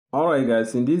Alright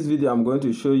guys, in this video I'm going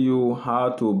to show you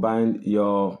how to bind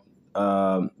your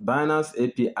Binance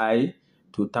API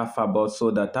to Tafabot,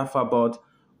 so that Tafabot,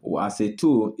 as a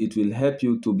tool, it will help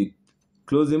you to be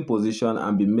closing position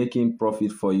and be making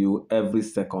profit for you every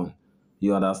second.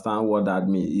 You understand what that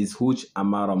means? It's huge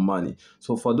amount of money.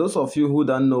 So for those of you who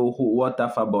don't know what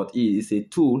Tafabot is, it's a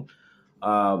tool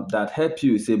that help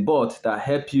you. It's a bot that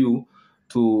help you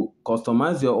to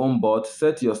customize your own bot,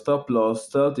 set your stop loss,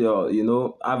 set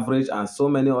your average, and so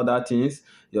many other things,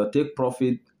 your take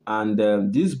profit. And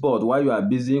this bot, while you are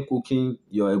busy cooking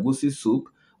your egusi soup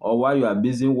or while you are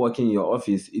busy working in your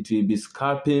office, it will be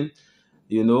scalping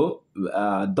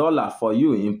dollar for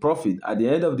you in profit. At the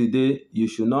end of the day, you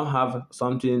should not have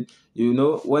something,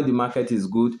 when the market is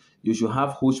good, you should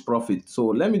have huge profit. So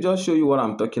let me just show you what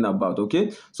I'm talking about.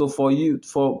 Okay, so for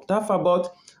Tafabot,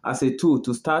 as a tool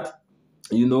to start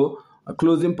a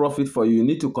closing profit for you, you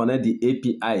need to connect the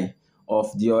API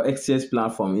of your exchange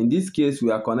platform. In this case,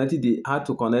 we are connecting how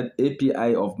to connect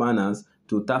API of Binance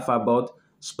to Tafabot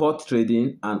spot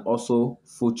trading and also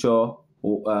future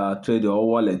trade or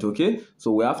wallet. Okay,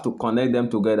 so we have to connect them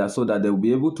together so that they'll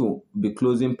be able to be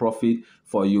closing profit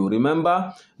for you.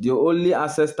 Remember, the only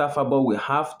access Tafabot we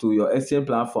have to your exchange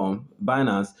platform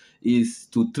Binance is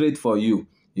to trade for you.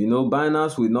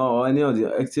 Binance will not, or any of the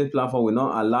exchange platform will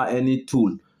not allow any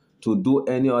tool to do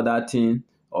any other thing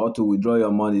or to withdraw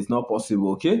your money. It's not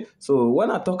possible. Okay, so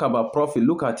when I talk about profit,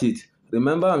 look at it.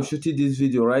 Remember, I'm shooting this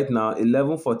video right now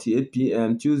 11:48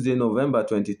 p.m. Tuesday, November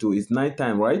 22. It's night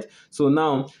time, right? So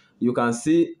now you can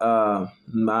see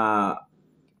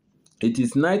it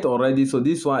is night already. So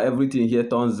this one, everything here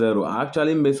turns zero. I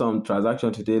actually made some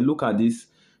transaction today. Look at this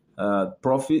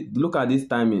profit. Look at this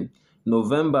timing,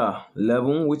 November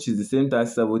 11, which is the same time,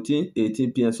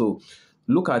 17:18 p.m. So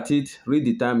look at it, read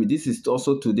the time. This is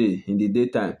also today in the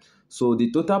daytime. So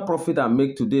the total profit I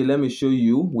make today, let me show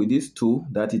you with this tool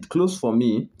that it closed for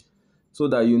me, so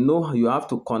that you have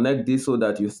to connect this so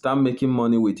that you start making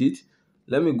money with it.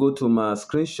 Let me go to my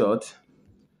screenshot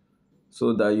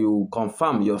so that you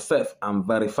confirm yourself and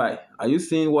verify. Are you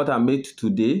seeing what I made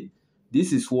today?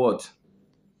 This is what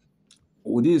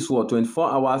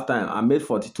 24 hours time I made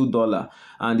 $42,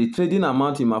 and the trading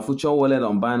amount in my future wallet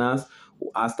on Binance,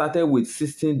 I started with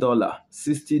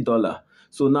 $60.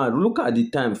 So now look at the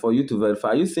time for you to verify.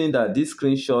 Are you seeing that this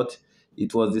screenshot,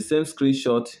 it was the same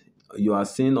screenshot you are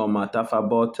seeing on my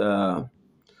Tafabot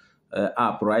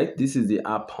app, right? This is the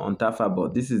app on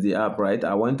Tafabot. This is the app, right?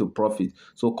 I went to profit.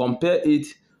 So compare it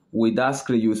with that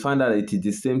screen, you will find that it is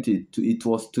the same thing. It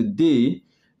was today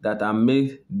that I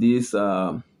made this.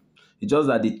 It's just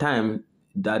that the time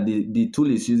that the tool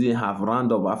is using have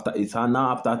round up after, it's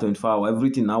now after 24 hours.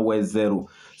 Everything now was zero.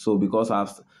 So because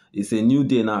it's a new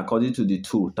day now according to the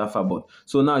tool Tafabot.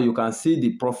 So now you can see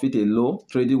the profit alone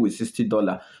trading with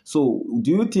 $60. So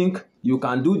do you think you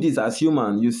can do this as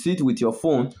human? You sit with your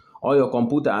phone or your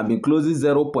computer and be closing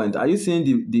 0 point. Are you seeing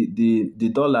the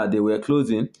dollar they were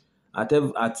closing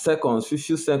at seconds,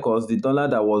 50 seconds, the dollar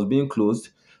that was being closed?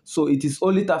 So it is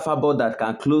only Tafabot that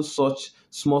can close such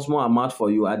small amount for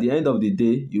you. At the end of the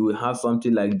day, you will have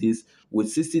something like this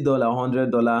with $60,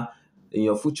 $100 in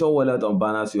your future wallet on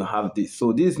Binance. You have this.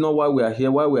 So this is not why we are here.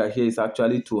 Why we are here is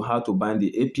actually to how to bind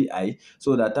the API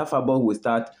so that Tafabot will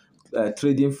start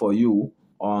trading for you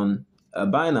on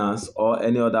Binance or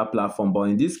any other platform. But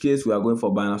in this case, we are going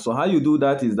for Binance. So how you do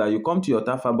that is that you come to your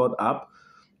Tafabot app.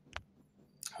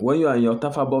 When you are in your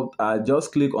Tafabot,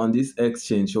 just click on this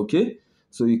exchange. Okay,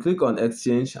 so you click on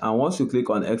exchange, and once you click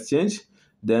on exchange,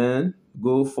 then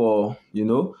go for,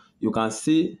 you can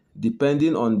see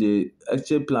depending on the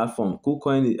exchange platform,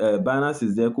 KuCoin, Binance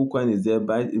is there, KuCoin is there,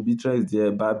 Bitra is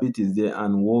there, Bybit is there,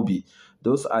 and Wobi.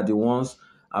 Those are the ones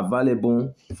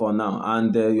available for now.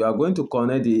 And you are going to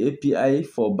connect the API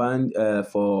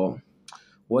for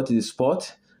what is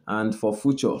spot and for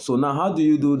future. So now how do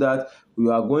you do that?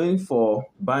 We are going for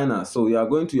Binance. So you are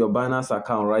going to your Binance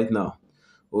account right now.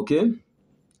 Okay,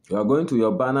 you are going to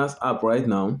your Binance app right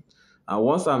now, and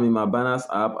once I'm in my Binance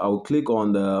app, I will click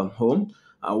on the home,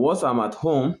 and once I'm at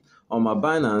home on my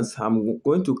Binance, I'm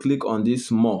going to click on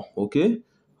this more. Okay,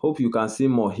 hope you can see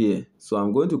more here. So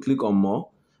I'm going to click on more,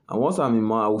 and once I'm in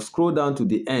more, I will scroll down to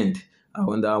the end,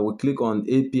 and I will click on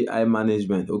API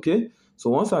management. Okay, so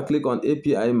once I click on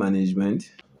API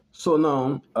management, so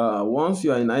now once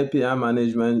you are in API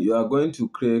management, you are going to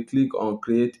click on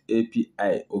create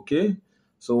API. Okay,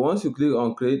 so once you click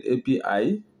on create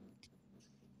API,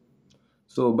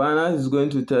 so Binance is going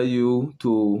to tell you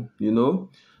to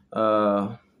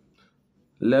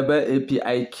label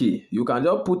API key. You can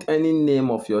just put any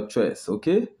name of your choice.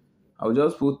 Okay, I'll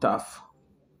just put TAF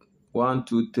 1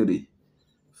 2 3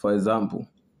 for example.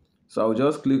 So I'll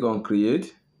just click on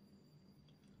create,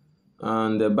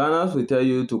 and the Binance will tell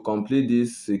you to complete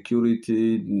this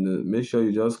security. Make sure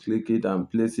you just click it and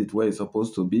place it where it's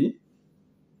supposed to be.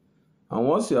 And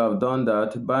once you have done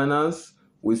that, Binance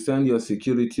will send your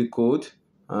security code.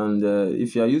 And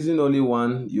if you are using only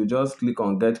one, you just click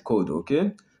on get code,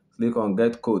 okay? Click on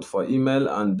get code for email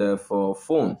and for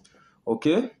phone,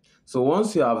 okay? So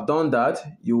once you have done that,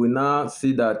 you will now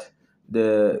see that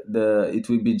it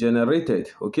will be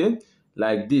generated, okay?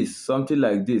 Like this, something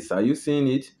like this. Are you seeing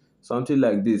it? Something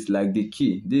like this, like the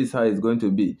key. This is how it's going to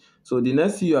be. So the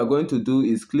next thing you are going to do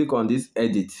is click on this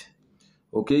edit,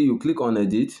 okay? You click on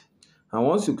edit. And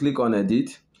once you click on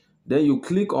edit, then you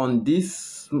click on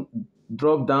this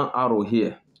drop down arrow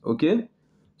here, okay?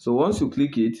 So once you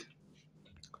click it,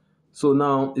 so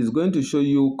now it's going to show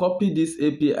you copy this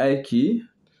API key,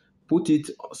 put it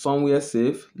somewhere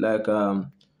safe, like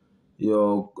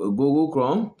your Google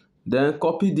Chrome, then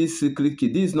copy this secret key.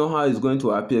 This is not how it's going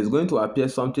to appear. It's going to appear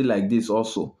something like this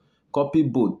also. Copy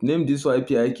both. Name this one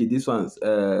API key, this one's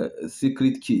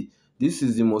secret key. This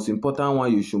is the most important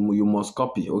one you must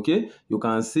copy, okay? You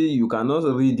can see you cannot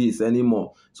read this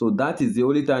anymore. So that is the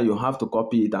only time you have to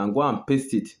copy it and go and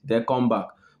paste it, then come back.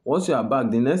 Once you are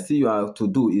back, the next thing you have to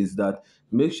do is that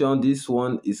make sure this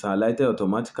one is highlighted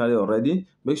automatically already.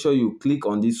 Make sure you click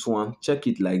on this one, check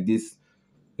it like this.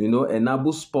 You know,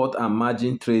 enable spot and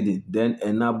margin trading, then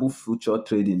enable future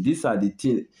trading. These are the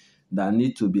things that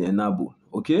need to be enabled,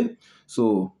 okay?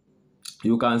 So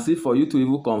you can see, for you to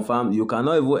even confirm, you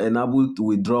cannot even enable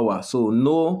withdrawal. So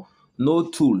no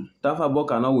tool, Tafabot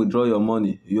cannot withdraw your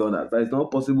money. You understand? It's not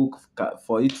possible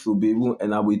for it to be even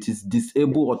enabled. It is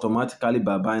disabled automatically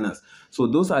by Binance. So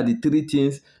those are the three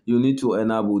things you need to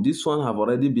enable. This one have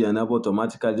already been enabled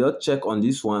automatically. Just check on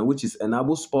this one, which is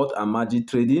enable spot and margin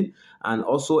trading, and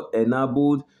also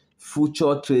enabled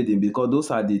future trading, because those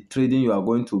are the trading you are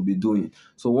going to be doing.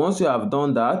 So once you have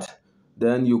done that,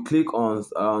 then you click on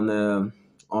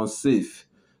save.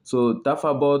 So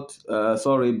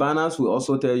Binance will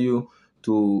also tell you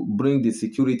to bring the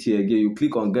security again. You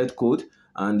click on get code,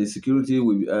 and the security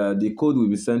will the code will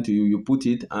be sent to you. You put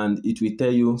it, and it will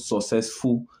tell you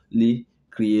successfully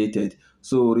created.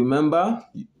 So remember,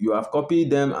 you have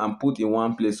copied them and put in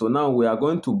one place. So now we are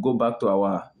going to go back to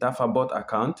our Tafabot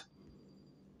account,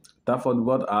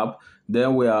 Tafabot app.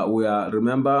 Then we are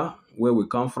remember where we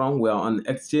come from. We are on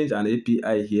Exchange and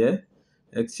API here.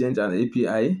 Exchange and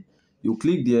API. You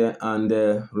click there, and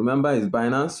remember it's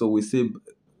Binance. So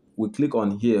we click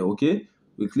on here, okay?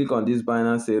 We click on this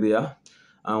Binance area,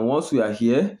 and once we are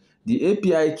here, the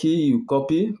API key you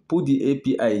copy, put the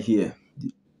API here,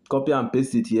 copy and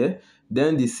paste it here.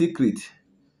 Then the secret,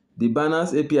 the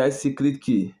Binance API secret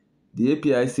key, the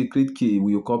API secret key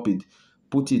you copied,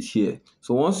 put it here.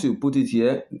 So once you put it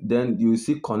here, then you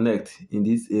see connect in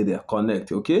this area,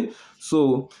 connect, okay?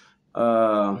 So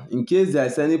in case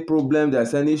there's any problem,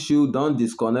 there's any issue, don't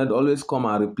disconnect, always come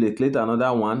and replace, create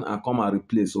another one and come and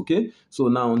replace, okay? So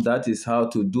now that is how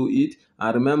to do it.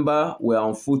 And remember, we're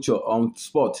on future, on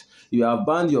spot. You have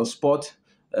banned your spot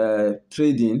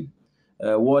trading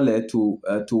wallet to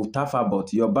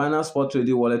Tafabot, your Binance spot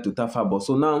trading wallet to Tafabot.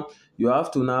 So now you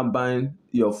have to now bind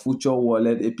your future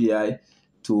wallet API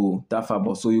to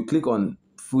Tafabot. So you click on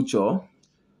future,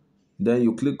 then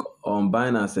you click on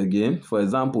Binance again. For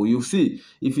example, you see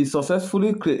if it's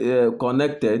successfully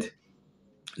connected,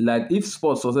 like if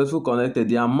spot successfully connected,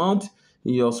 the amount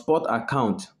in your spot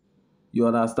account, you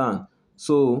understand,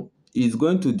 so it's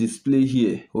going to display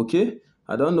here, okay?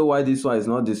 I don't know why this one is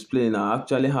not displaying. I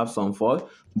actually have some fault,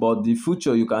 but the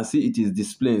future, you can see it is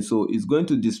displaying. So it's going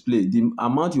to display the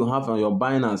amount you have on your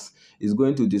Binance, is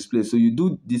going to display. So you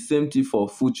do the same thing for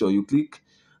future. You click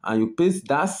and you paste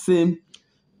that same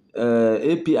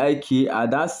API key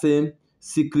and that same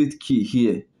secret key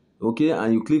here, okay?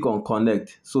 And you click on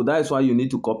connect. So that is why you need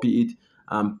to copy it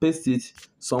and paste it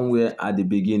somewhere at the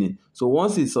beginning. So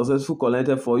once it's successfully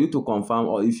connected, for you to confirm,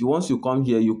 or if you once you come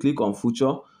here, you click on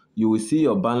future, you will see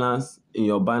your balance in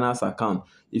your Binance account.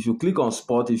 If you click on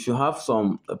spot, if you have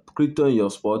some crypto in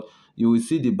your spot, you will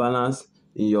see the balance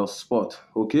in your spot,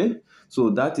 okay? So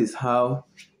that is how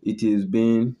it is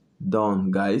being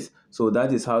done, guys. So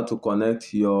that is how to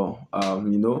connect your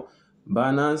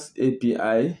Binance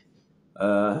API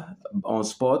on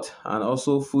spot, and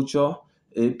also future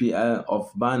API of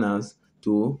Binance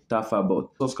to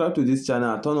Tafabot. Subscribe to this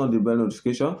channel and turn on the bell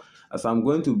notification, as I'm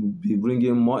going to be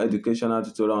bringing more educational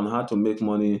tutorial on how to make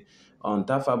money on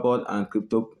Tafabot and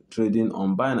crypto trading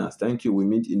on Binance. Thank you. We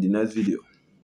meet in the next video.